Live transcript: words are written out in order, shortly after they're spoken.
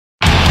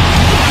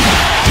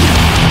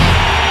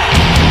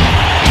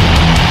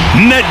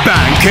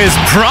Nedbank is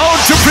proud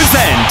to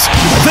present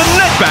the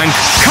Nedbank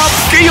Cup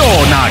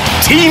Yona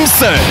Team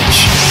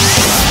Search.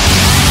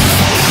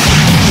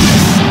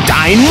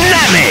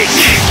 Dynamic,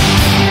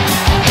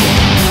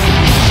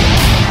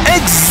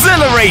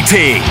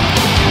 exhilarating.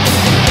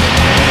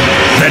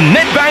 The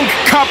Nedbank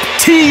Cup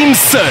Team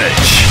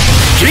Search.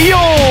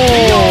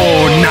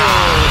 Yona.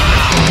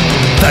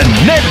 The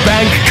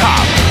Nedbank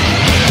Cup.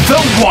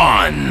 The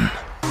one.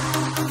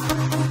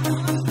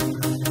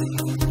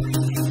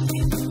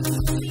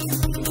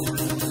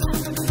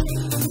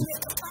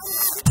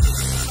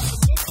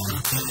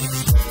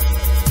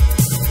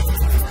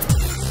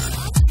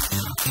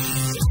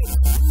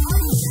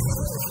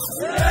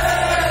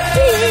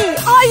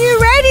 Are you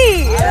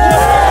ready?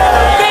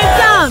 Yeah. Get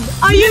down.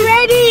 Are you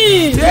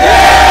ready?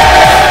 Yeah.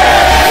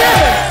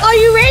 Are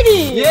you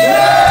ready?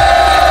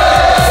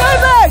 Yeah.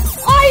 Joburg,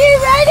 are you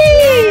ready?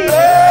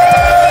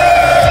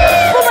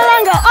 Yeah.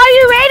 Mpumalanga, are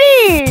you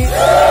ready?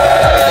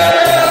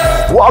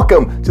 Yeah.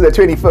 Welcome to the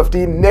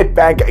 2015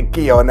 Nedbank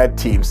Yona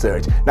Team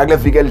Search. Now,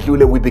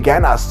 we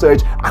began our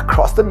search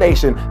across the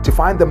nation to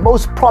find the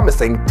most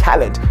promising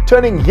talent,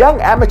 turning young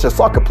amateur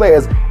soccer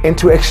players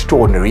into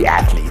extraordinary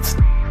athletes.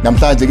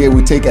 Namhlanje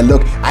we take a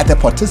look at the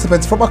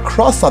participants from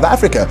across South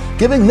Africa,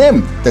 giving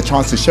them the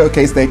chance to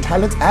showcase their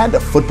talents and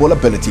football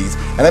abilities,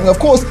 and having, of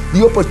course,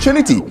 the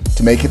opportunity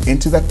to make it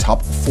into the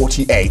top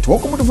 48.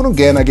 Welcome to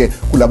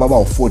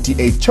Kulababa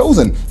 48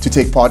 chosen to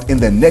take part in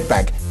the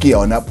Nedbank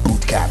Yona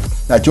Boot Camp.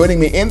 Now, joining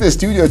me in the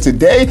studio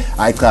today,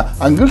 Aitra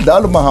Angul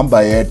Dalu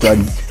Mahamba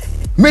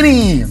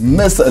Mini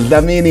Miss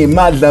Dlamini,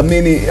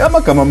 Madlamini,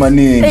 Amakama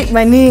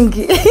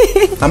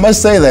Maningi. I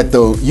must say that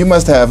though, you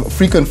must have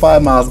frequent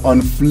 5 miles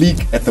on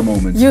fleek at the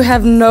moment. You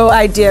have no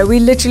idea. We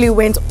literally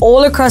went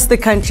all across the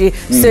country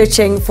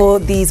searching for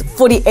these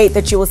 48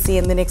 that you will see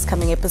in the next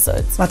coming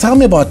episodes. Now tell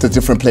me about the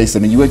different places. I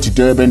mean, you went to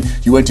Durban,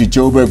 you went to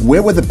Joburg.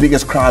 Where were the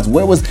biggest crowds?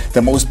 Where was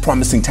the most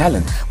promising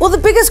talent? Well, the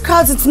biggest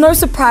crowds, it's no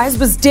surprise,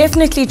 was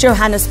definitely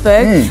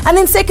Johannesburg. And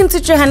then second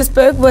to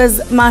Johannesburg was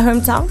my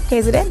hometown,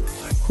 KZN.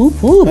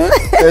 Whoop, whoop.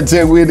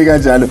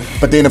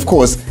 But then, of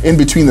course, in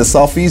between the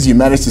selfies, you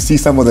managed to see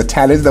some of the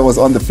talent that was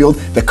on the field.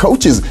 The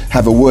coaches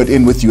have a word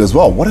in with you as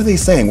well. What are they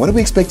saying? What are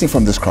we expecting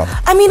from this crop?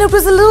 I mean, it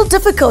was a little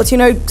difficult. You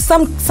know,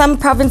 some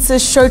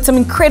provinces showed some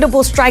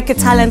incredible striker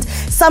talent.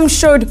 Some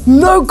showed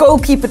no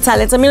goalkeeper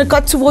talent. I mean, it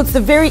got towards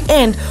the very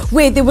end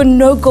where there were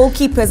no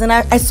goalkeepers, and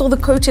I saw the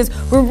coaches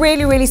were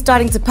really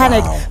starting to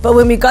panic. Wow. But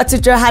when we got to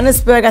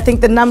Johannesburg, I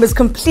think the numbers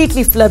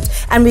completely flipped,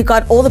 and we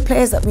got all the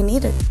players that we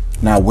needed.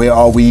 Now, where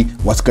are we?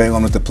 What's going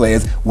on with the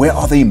players? Where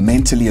are they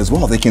mentally as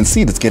well? They can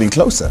see it's getting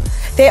closer.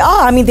 They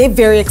are. I mean, they're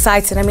very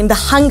excited. I mean, the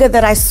hunger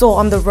that I saw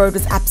on the road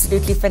was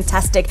absolutely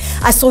fantastic.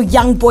 I saw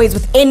young boys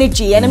with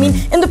energy. And I mean,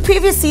 in the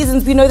previous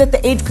seasons, we know that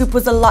the age group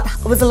was a lot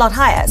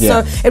higher.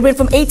 Yeah. So it went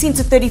from 18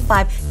 to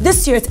 35.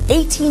 This year, it's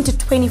 18 to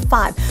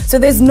 25. So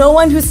there's no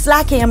one who's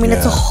slacking. I mean,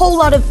 it's a whole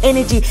lot of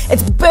energy.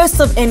 It's bursts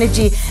of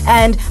energy.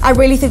 And I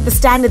really think the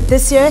standard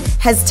this year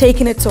has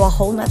taken it to a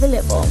whole nother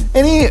level.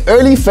 Any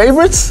early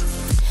favorites?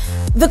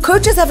 The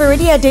coaches have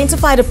already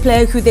identified a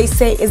player who they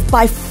say is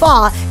by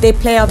far their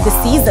player of the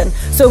season.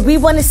 So we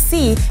want to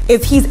see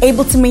if he's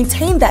able to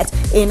maintain that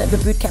in the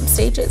boot camp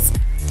stages.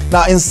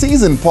 Now, in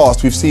season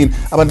past, we've seen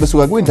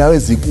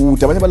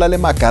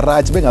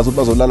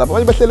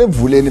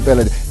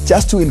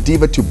just to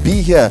endeavor to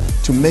be here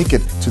to make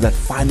it to that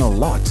final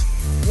lot.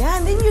 Yeah,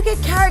 and then you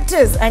get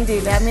characters,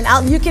 Andile. I mean,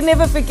 you can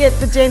never forget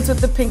the gent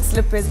with the pink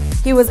slippers.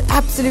 He was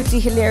absolutely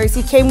hilarious.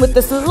 He came with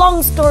this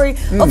long story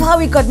of how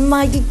he got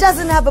mugged. He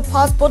doesn't have a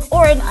passport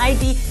or an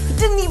ID. He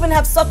didn't even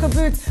have soccer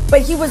boots,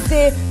 but he was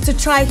there to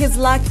try his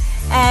luck.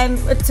 And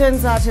it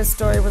turns out his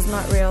story was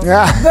not real.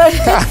 Yeah. But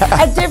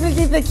I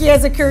definitely think he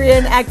has a career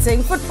in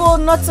acting. Football,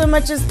 not so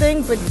much his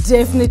thing, but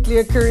definitely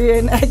a career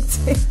in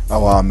acting.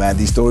 Oh, wow, man.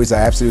 These stories are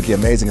absolutely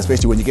amazing,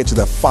 especially when you get to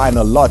the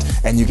final lot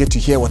and you get to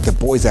hear what the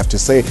boys have to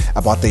say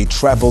about their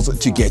travels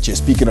to get you.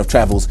 Speaking of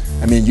travels,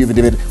 I mean, you even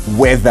did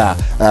weather,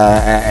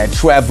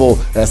 travel.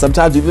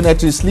 Sometimes you even had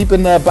to sleep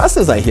in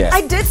buses, I hear. I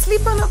did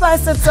sleep on a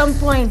bus at some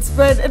point,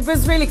 but it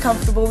was really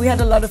comfortable. We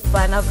had a lot of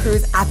fun. Our crew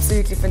is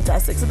absolutely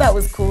fantastic, so that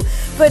was cool.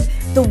 But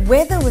the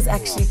weather was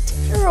actually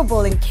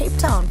terrible in Cape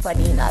Town,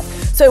 funny enough.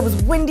 So it was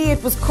windy,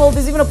 it was cold.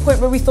 There's even a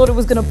point where we thought it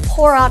was going to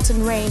pour out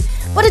and rain,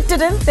 but it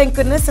didn't, thank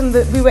goodness, and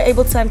we were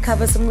able to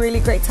uncover some really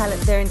great talent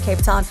there in Cape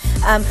Town.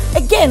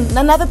 Again,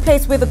 another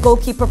place where the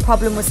goalkeeper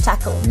problem was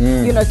tackled.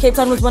 You know, Cape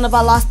Town was one of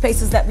our last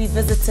places that we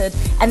visited,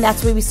 and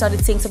that's where we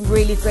started seeing some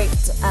really great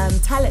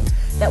talent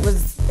that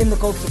was in the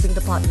goalkeeping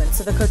department.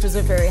 So the coaches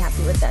were very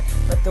happy with that.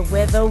 But the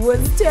weather was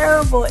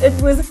terrible. It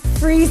was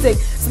freezing.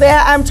 So there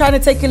I'm trying to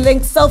take a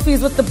link,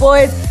 selfies with the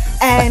boys,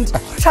 and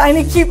trying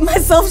to keep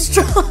myself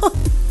strong.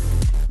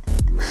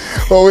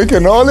 Well, we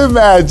can all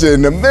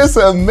imagine. Miss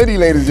Mitty,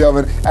 ladies and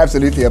gentlemen,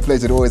 absolutely a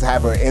pleasure to always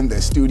have her in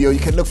the studio. You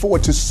can look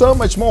forward to so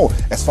much more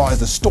as far as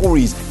the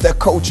stories, the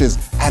coaches,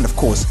 and of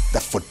course, the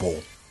football.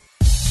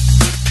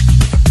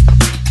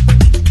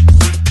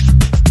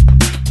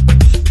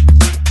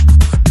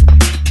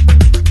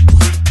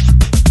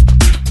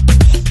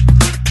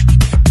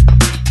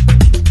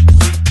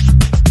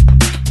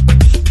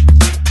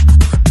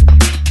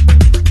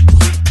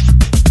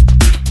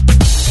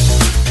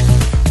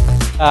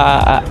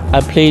 I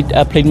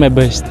played my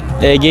best,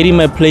 getting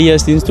my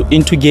players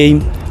into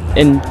game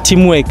and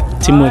teamwork.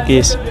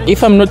 Yes.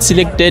 If I'm not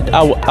selected,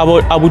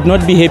 I would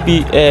not be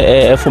happy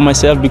for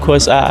myself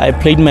because I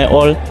played my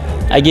all.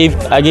 I gave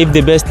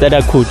the best that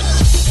I could.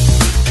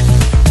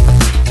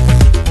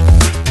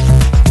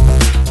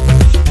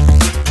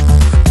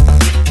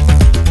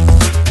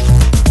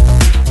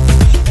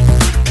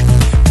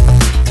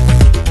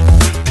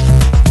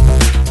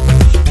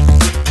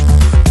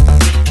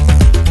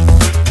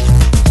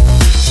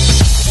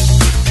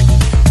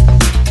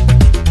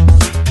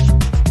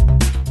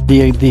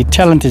 The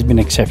talent has been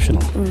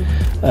exceptional.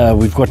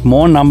 We've got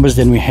more numbers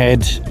than we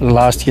had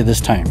last year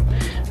this time,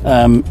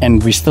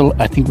 and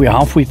I think we're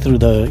halfway through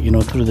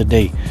the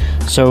day.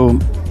 So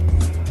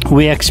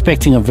we're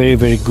expecting a very,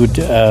 very good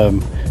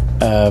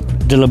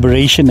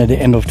deliberation at the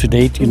end of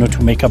today,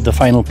 to make up the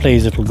final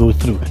plays that will go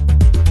through.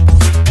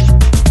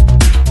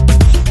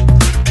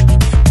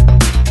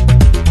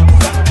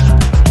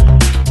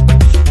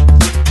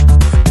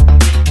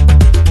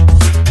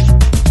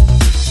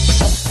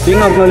 Being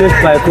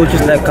acknowledged by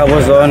coaches like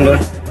Kabozondo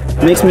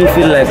makes me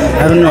feel like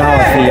I don't know how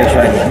I feel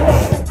actually.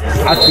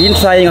 I've been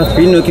trying, I've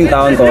been knocking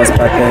down doors,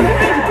 but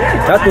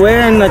that's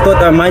when I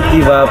thought I might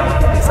give up,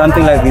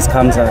 something like this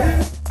comes up.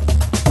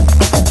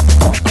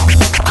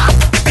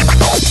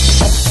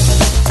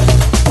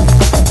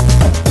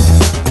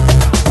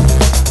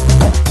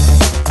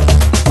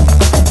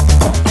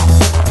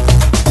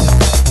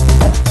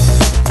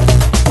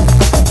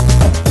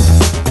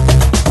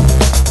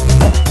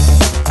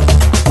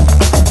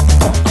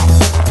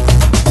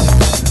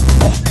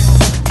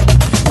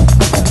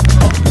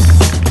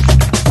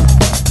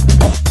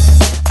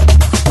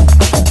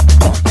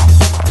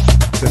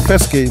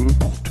 First game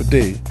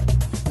today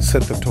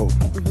set the tone,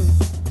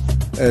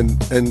 and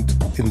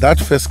in that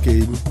first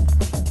game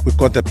we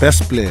got the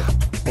best player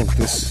of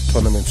this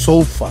tournament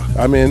so far.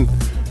 I mean,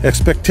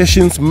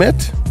 expectations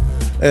met.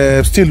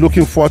 Still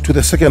looking forward to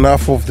the second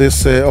half of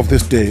this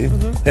day,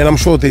 and I'm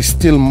sure there's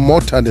still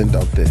more talent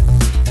out there.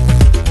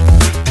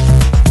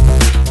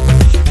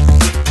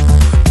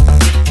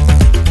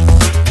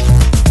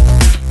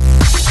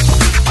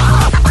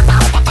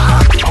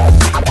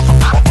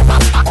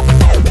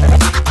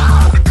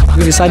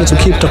 We decided to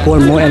keep the ball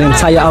more and then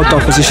tire out the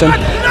opposition,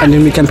 and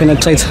then we can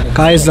penetrate.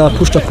 Guys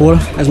push the ball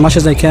as much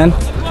as they can.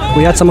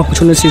 We had some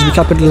opportunities, we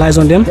capitalized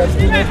on them. At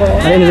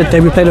the end of the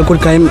day, we played a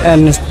good game,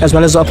 and as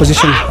well as the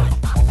opposition.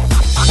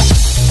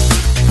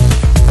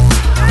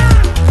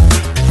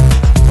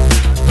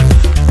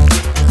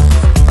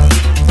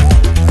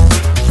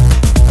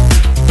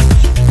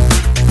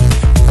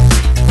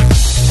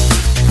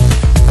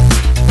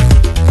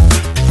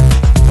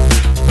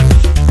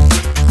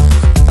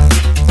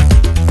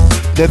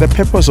 The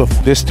purpose of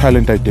this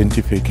talent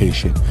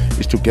identification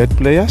is to get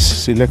players,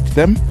 select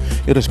them,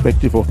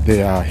 irrespective of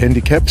their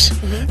handicaps,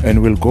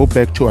 and we'll go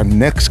back to our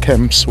next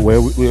camps,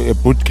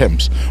 boot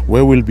camps,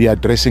 where we'll be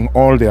addressing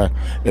all their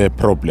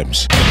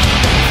problems.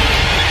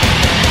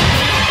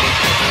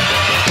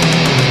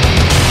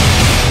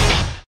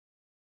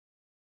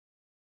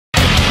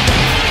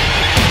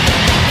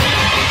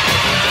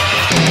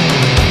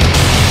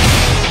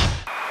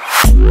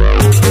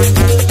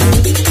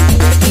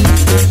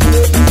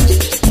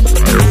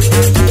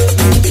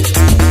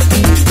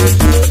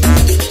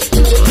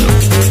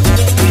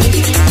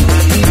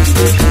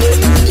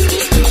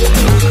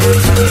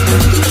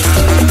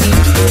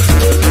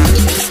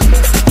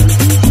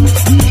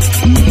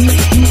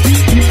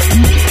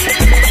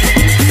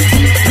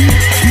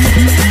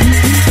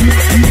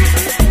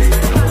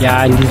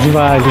 Yeah,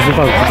 ngiziva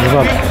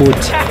good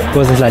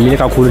because sidlalile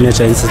kakhulu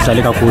ne-Giants,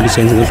 sidlale kakhulu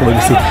i-Giants ngohlobo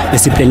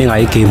esiplane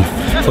ngayo i-game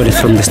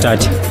from the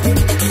start.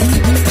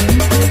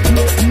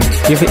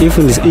 If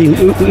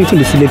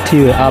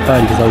ndiselectiwe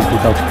apha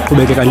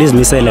ndizawuqhubekeka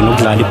ndizimisele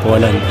nokudlala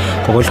ibhola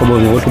ngokohlobo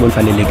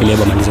olufanelekileyo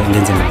uba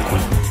mandenze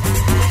ngakhona.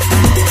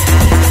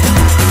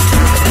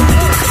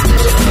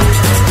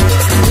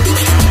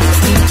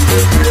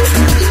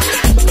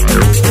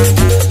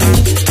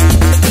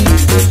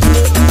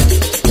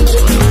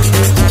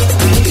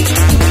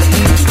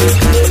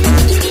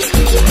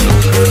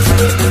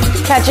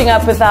 Catching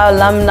up with our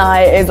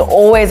alumni is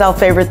always our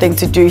favorite thing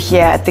to do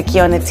here at the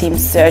Yona Team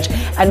Search.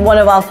 And one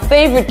of our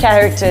favorite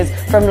characters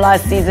from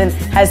last season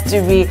has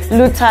to be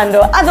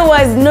Luthando,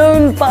 otherwise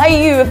known by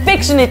you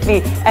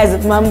affectionately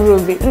as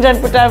Mamrubi.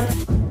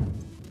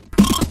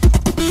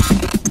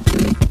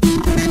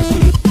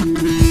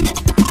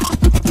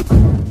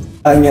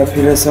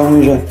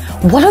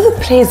 What are the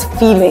players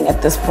feeling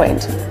at this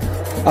point?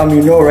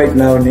 Right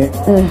now,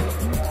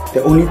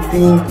 the only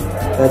thing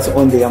that's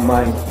on their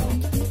mind,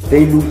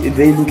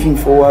 they're looking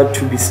forward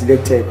to be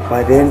selected,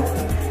 but then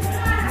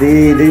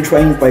they're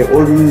trying by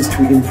all means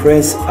to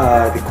impress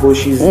the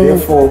coaches.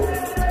 Therefore,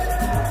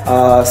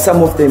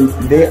 some of them,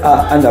 they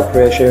are under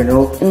pressure,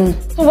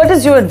 So what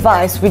is your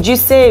advice? Would you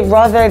say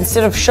rather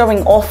instead of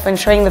showing off and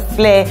showing the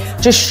flair,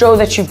 just show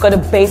that you've got a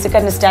basic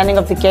understanding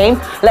of the game?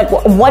 Like,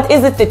 what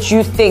is it that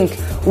you think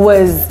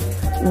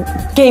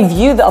gave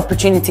you the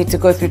opportunity to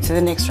go through to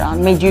the next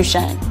round, made you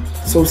shine?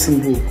 So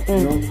simple,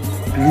 you know.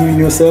 Believe in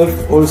yourself.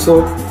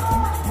 Also,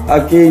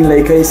 again,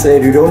 like I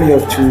said, you don't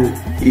have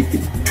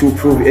to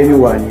prove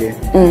anyone. Yeah,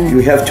 you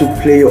have to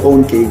play your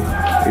own game.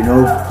 You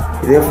know.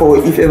 Therefore,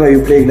 if ever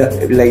you play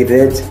like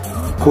that,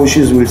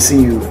 coaches will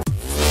see you.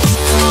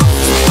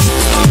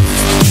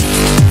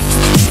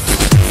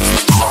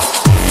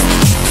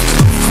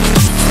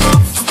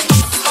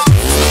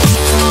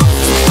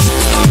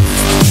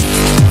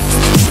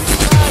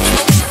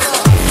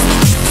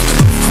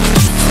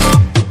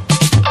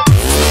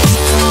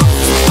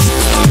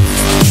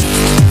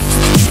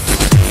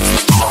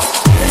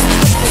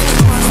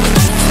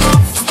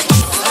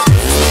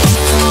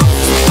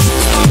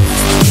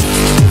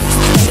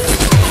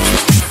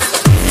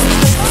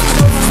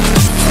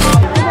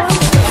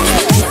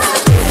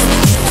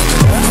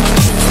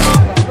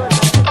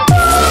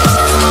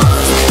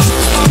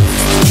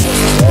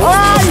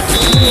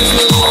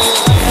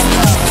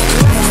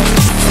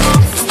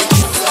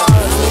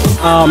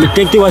 The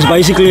tactic was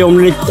basically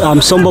only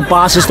simple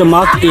passes to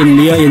mark in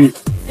here in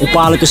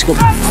Opala to scoop.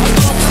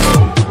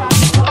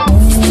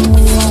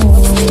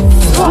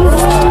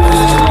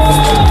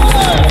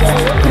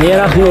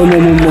 Vanmiddag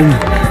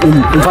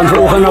van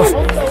vanochtend af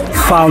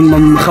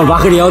van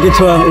gewacht die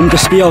altijd om te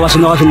spelen was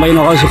het nog voor mij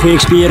nog eens een goede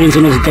experience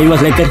en de game was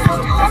lekker.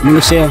 Moet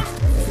ik zeggen,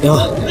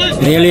 ja,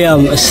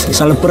 really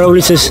is al een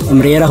privilege om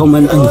vanmiddag om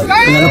een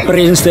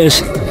presence te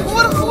is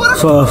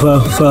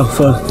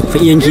voor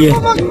één keer.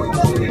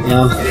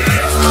 Ja.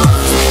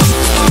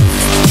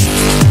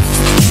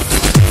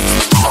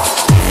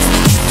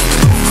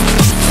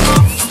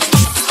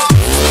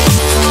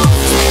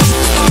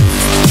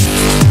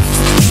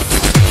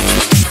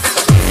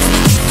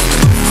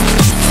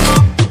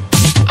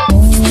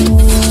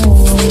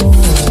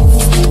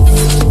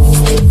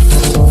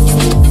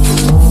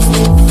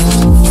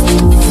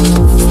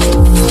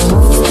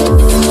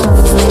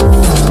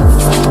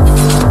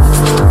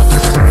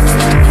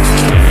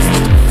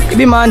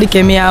 Imandi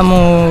game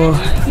yami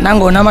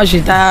nangona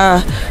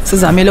amajita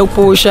sizamile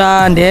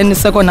ukupusha and then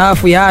second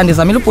half ya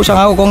ndizamile ukupusha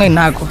ngako konke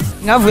nginakho.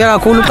 Ngavuya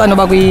kakhulu xa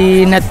noba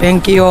kwi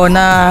NetBank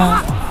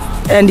yona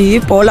and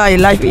ibhola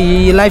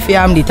life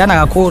yami ndithanda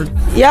kakhulu.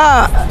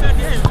 Yeah,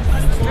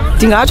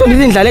 ndingatsho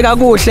ndithi ndidlale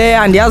kakuhle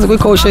andiyazi kwi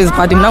coaches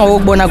but mina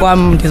ngokubona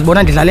kwami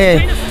ndizibona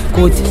ndidlale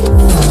good.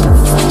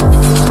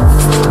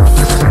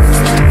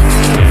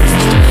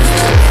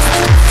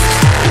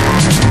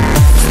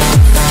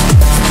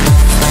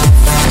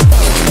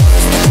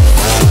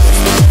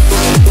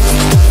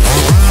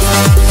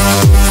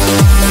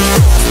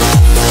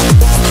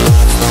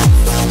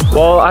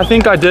 Well, I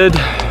think I did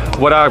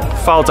what I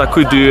felt I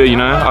could do, you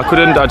know.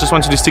 I just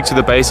wanted to stick to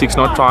the basics,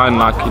 not try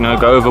and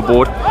go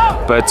overboard.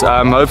 But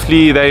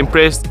hopefully they're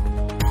impressed.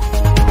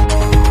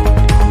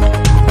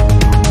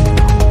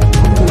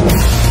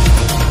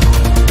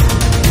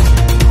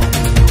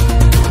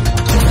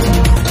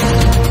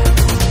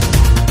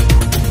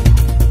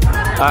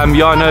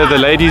 Yeah, no, the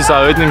ladies,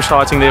 I heard them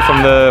shouting there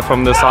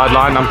from the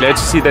sideline. I'm glad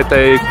to see that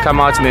they come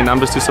out in their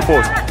numbers to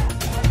support.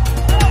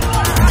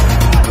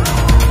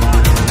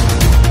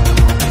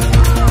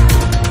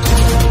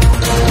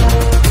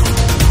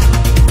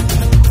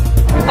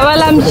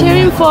 Well, I'm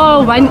cheering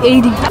for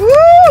 180.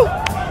 Woo!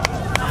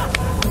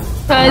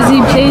 Because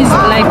he plays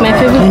like my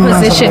favorite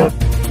position.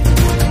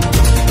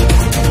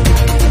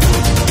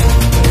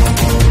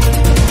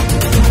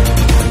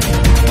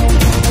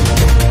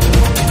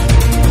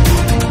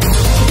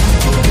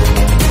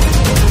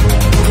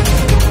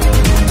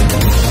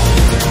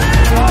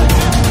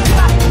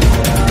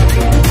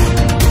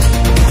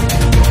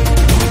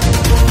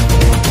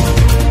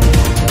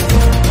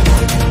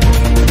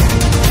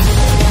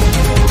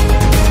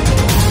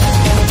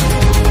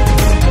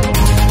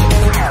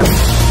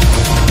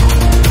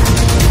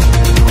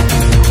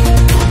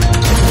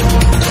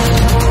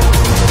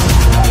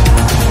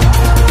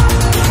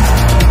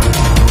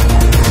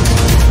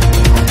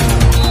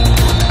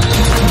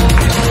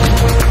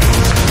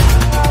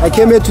 I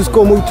came here to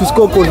score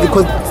goals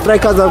because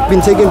strikers have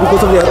been taken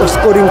because of their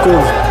scoring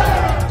goals.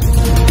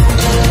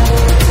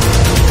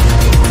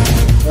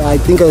 I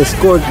think I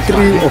scored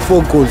 3 or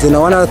 4 goals, and I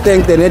want to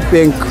thank the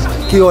NetBank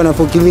Yona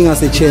for giving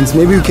us a chance.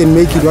 Maybe we can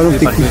make it one of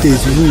the good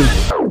days.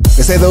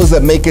 They say those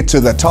that make it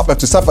to the top have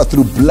to suffer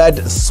through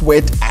blood,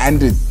 sweat, and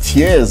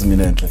tears,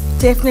 Minentle.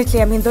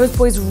 Definitely. I mean, those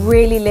boys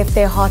really left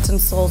their heart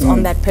and souls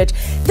on that pitch.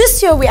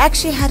 This year, we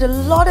actually had a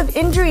lot of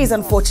injuries,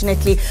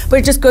 unfortunately, but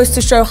it just goes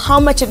to show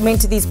how much it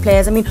meant to these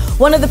players. I mean,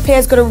 one of the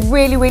players got a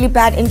really, really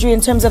bad injury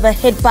in terms of a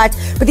headbutt,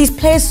 but these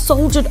players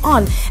soldiered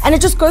on. And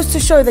it just goes to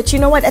show that, you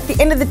know what, at the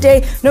end of the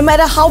day, no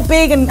matter how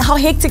big and how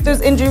hectic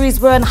those injuries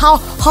were and how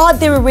hard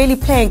they were really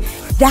playing,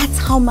 that's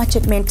how much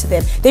it meant to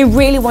them. They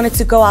really wanted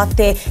to go out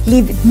there,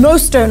 leave no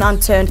stone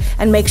unturned,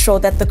 and make sure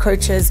that the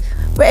coaches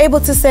were able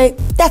to say,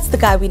 that's the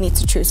guy we need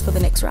to choose for the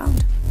next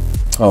round.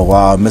 Oh,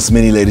 wow. Miss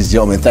Minnie, ladies and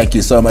gentlemen, thank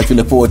you so much. We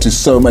look forward to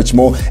so much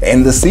more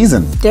in the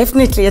season.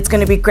 Definitely. It's going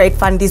to be great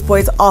fun. These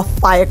boys are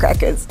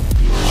firecrackers.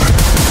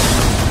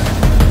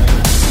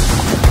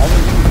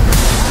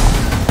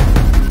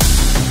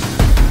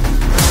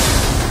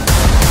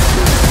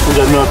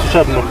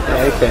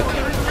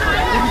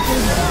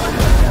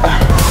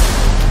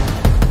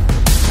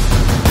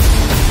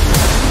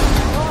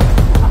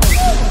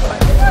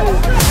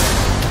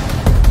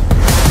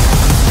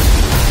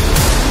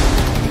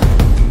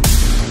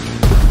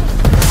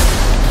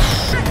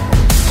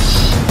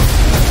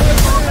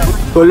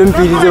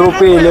 Olympics de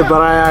opele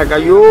baraya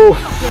yo.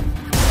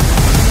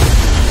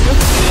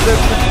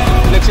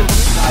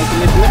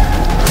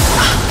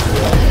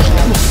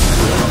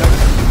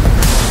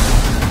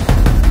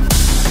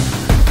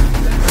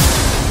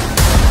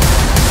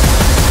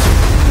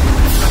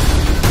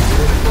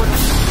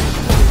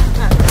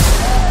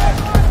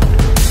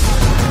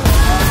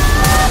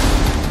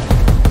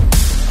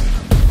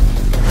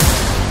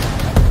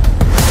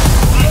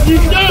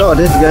 Oh,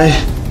 this guy,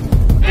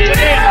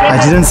 I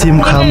didn't see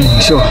him coming,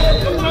 sure.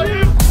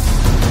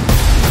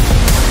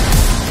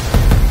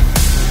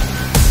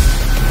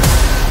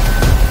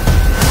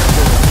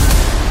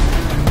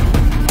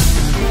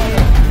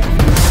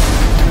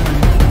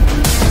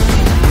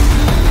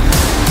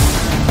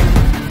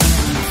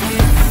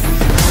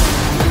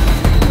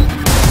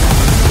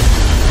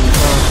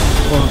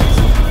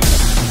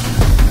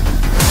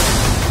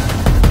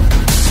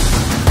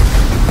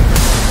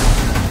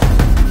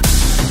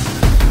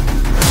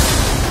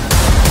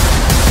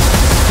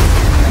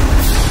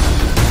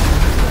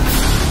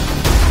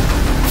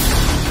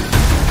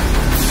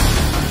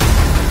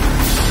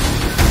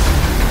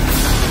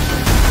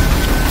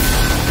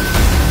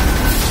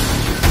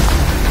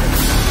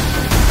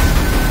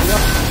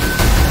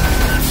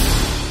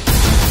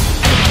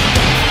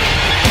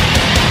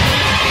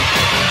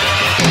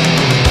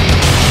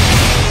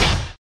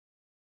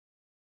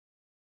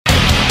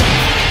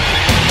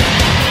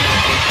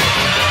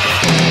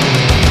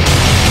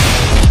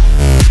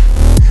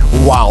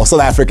 Wow,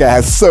 South Africa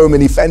has so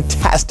many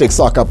fantastic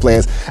soccer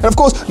players. And of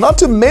course, not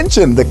to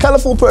mention the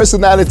colorful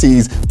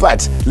personalities.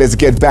 But let's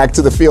get back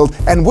to the field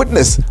and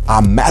witness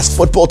our mass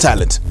football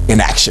talent in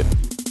action.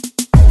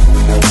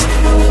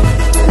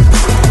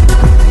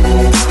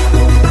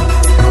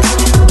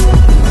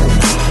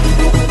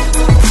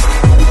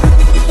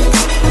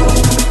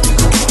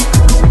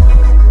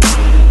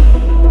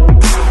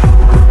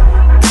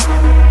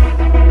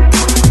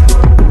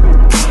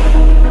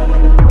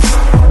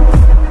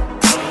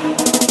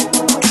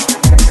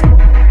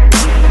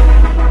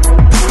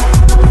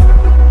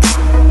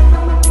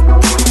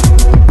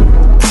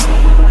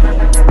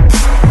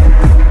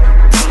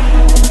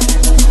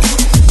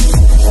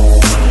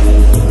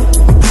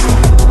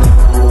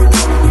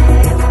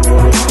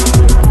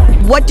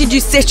 What did you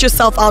set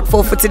yourself out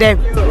for today?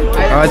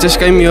 I just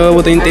came here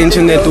with the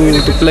intention that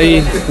to play,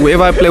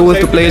 whoever I play with,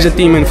 to play as a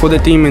team and for the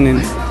team, and then,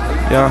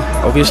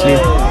 yeah, obviously.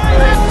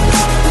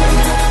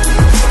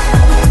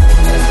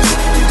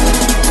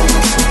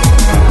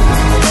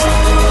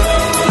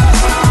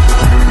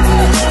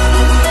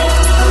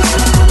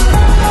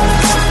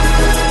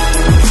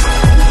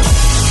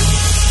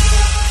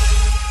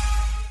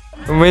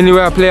 Mainly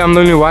where I play, I'm the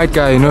only white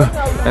guy, you know,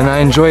 and I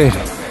enjoy it.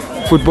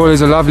 Football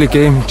is a lovely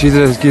game.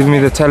 Jesus gives me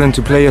the talent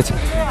to play it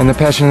and the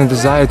passion and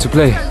desire to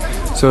play.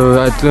 So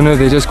I don't know,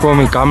 they just call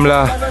me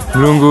Gamla,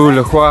 Mlungu,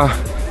 Lehua.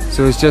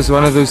 So it's just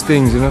one of those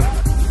things, you know.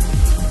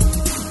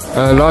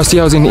 Last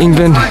year I was in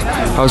England.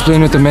 I was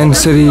playing with the Man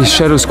City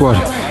Shadow Squad.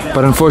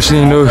 But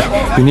unfortunately, you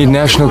know, you need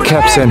national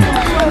caps and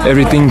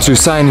everything to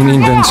sign in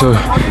England. So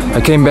I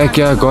came back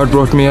here, God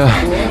brought me here,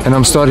 and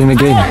I'm starting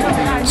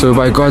again. So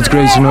by God's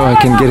grace, you know, I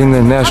can get in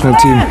the national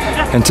team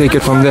and take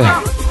it from there.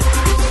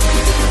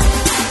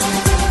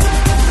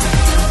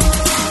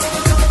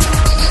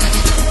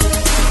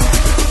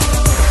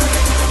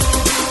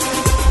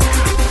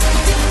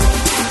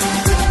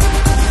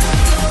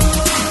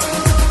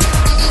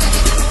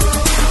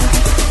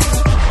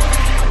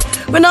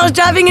 When I was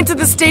driving into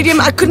the stadium,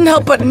 I couldn't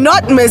help but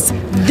not miss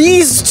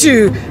these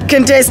two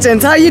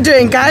contestants. How are you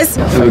doing, guys?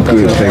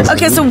 Good, thanks.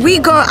 Okay, so we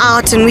go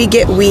out and we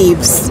get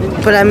weaves.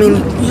 But I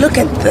mean, look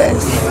at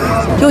this.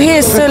 Your hair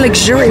is so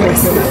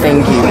luxurious.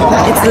 Thank you.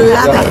 It's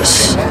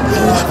lavish. I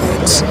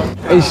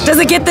love it. Does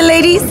it get the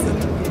ladies?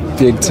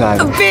 Big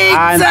time. Big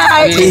time.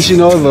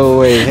 Attention all the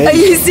way. Hey. Are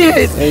you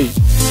serious? Hey.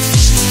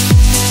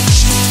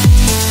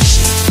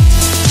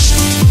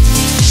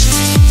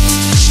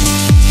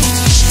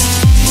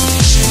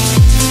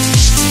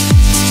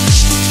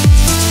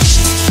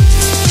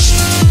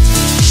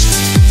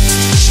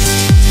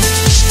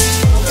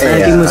 I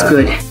think it was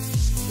good.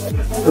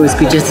 It was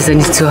good, just the sun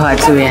is too hot,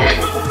 so yeah,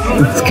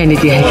 it's kind of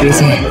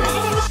dehydrating.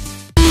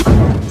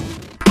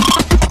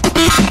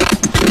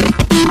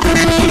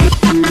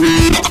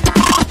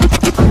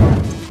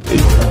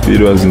 If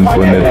it wasn't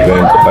for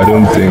NetBank, I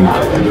don't think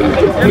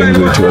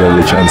NKYTS would have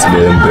the chance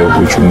there and the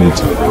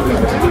opportunity.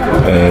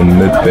 And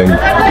NetBank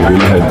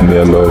really helped me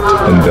a lot,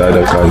 and the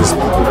other guys,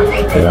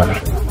 yeah.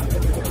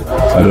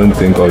 I don't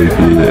think I would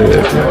be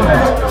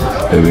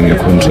having a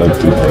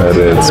contract with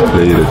Pirates,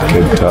 played at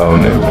Cape Town,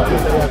 and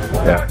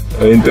yeah.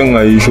 Into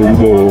engayisho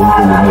kubo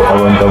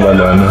abantu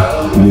abalana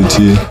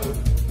ukuthi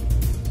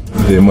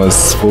they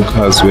must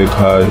focus, work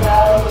hard,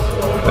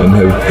 and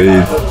have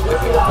faith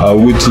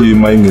awuthi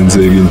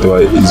mayingenzeki into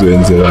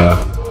izoyenzeka,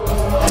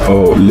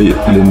 or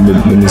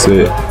let me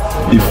say,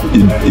 if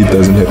it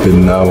doesn't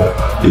happen now,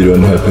 it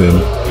won't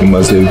happen. You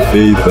must have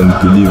faith and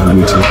believe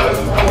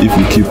that if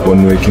you keep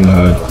on working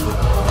hard,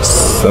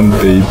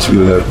 someday it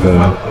will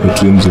happen, your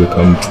dreams will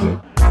come true.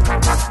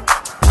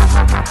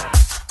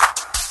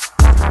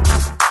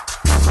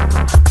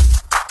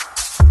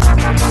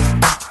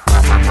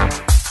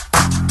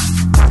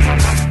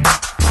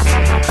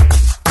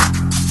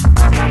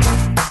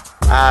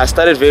 I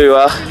started very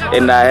well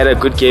and I had a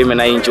good game and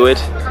I enjoyed,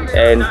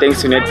 and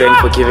thanks to Nedbank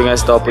for giving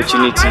us the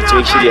opportunity to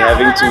actually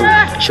having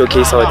to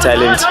showcase our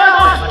talent,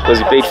 because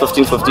we played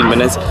 15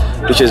 minutes,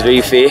 which was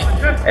very fair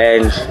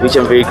and which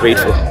I'm very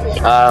grateful.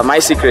 My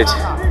secret,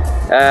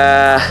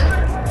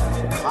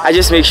 I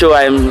just make sure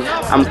I'm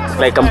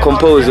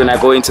composed when I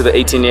go into the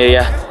 18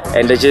 area,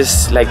 and I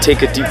just like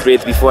take a deep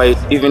breath before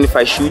even if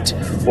I shoot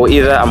or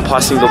either I'm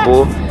passing the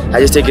ball. I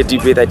just take a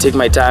deep breath, I take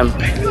my time,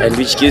 and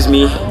which gives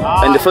me,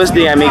 and the first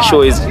thing I make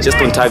sure is just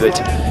on target.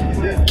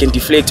 Can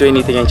deflect to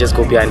anything and just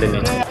go behind the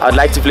net. I'd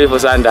like to play for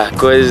Sanda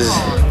because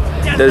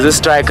there's a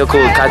striker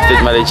called Katvet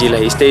Malajila.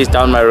 He stays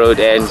down my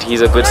road and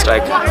he's a good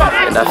striker,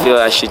 and I feel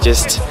I should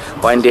just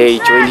one day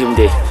join him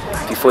there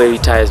before he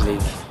retires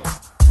maybe.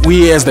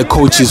 We as the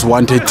coaches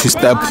wanted to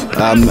step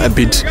a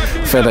bit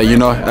further, you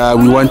know.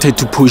 We wanted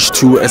to push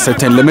to a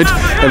certain limit,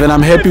 and then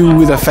I'm happy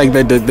with the fact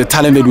that the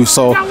talent that we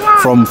saw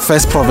from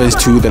first province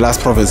to the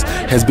last province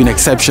has been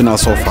exceptional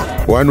so far.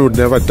 One would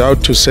never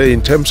doubt to say,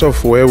 in terms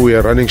of where we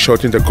are running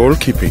short in the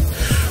goalkeeping,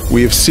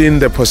 we've seen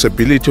the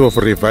possibility of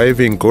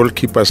reviving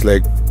goalkeepers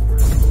like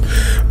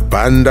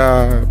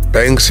Banda,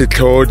 Banksy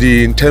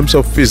Claudi, in terms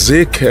of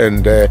physique,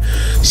 and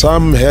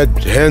some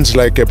had hands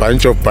like a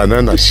bunch of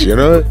bananas, you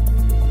know.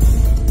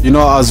 You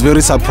know, I was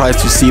very surprised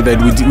to see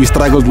that we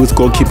struggled with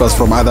goalkeepers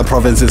from other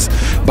provinces,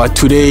 but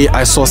today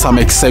I saw some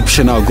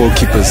exceptional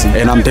goalkeepers,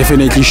 and I'm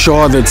definitely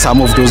sure that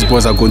some of those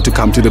boys are going to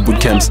come to the boot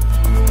camps.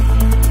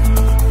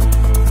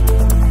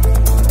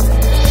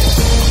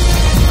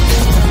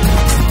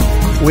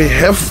 We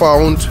have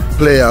found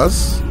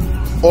players.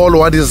 All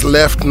what is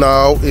left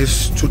now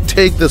is to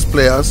take these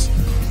players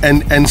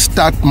and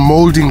start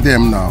molding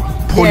them now.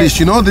 Polish, yes.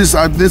 You know, these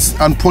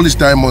unpolished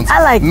diamonds.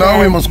 I like now that.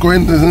 We must go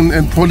in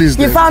and polish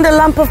them. You found a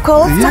lump of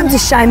coal? Yeah. Time to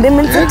shine them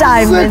into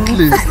diamonds.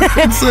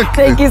 Exactly.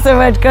 Thank you so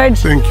much, Coach.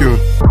 Thank you.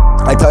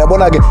 I tell you,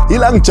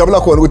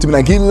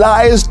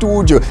 live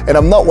studio, and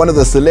I'm not one of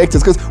the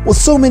selectors, because with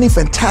so many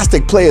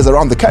fantastic players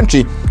around the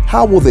country,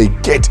 how will they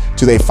get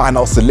to their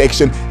final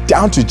selection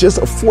down to just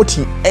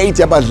 48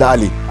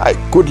 yabadlali?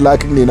 Good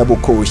luck, Nina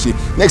Bokoshi.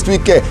 Next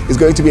week is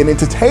going to be an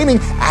entertaining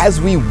as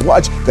we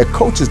watch the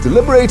coaches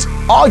deliberate,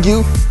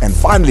 argue, and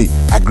finally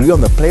agree on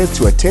the players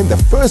to attend the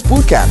first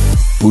boot camp,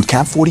 Boot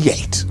Camp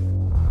 48.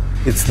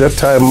 It's that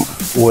time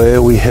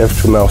where we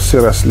have to now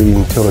seriously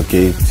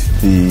interrogate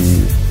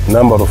the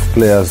number of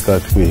players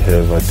that we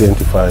have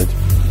identified.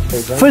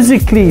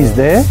 Physically he's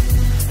there,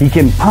 he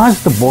can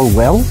pass the ball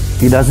well,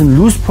 he doesn't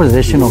lose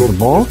possession of the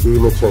ball.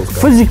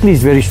 Physically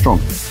he's very strong.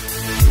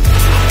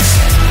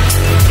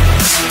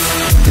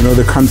 You know,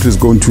 the country is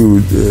going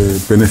to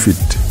benefit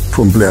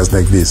from players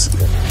like this.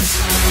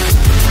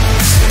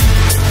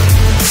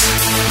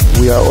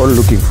 We are all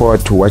looking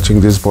forward to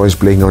watching these boys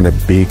playing on a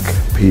big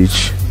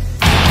pitch.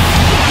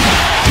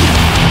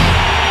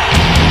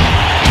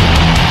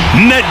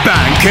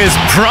 Nedbank is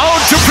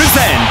proud to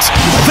present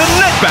the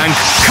Nedbank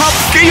Cup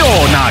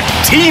Yona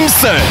Team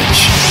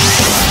Search.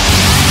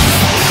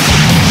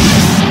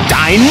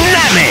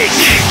 Dynamic,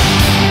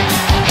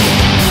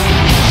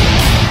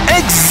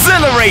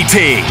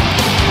 exhilarating.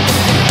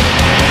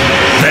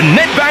 The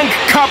Nedbank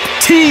Cup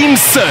Team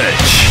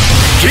Search.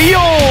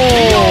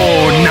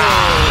 Yona.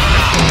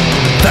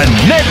 The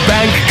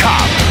Nedbank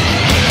Cup.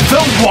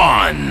 The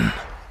one.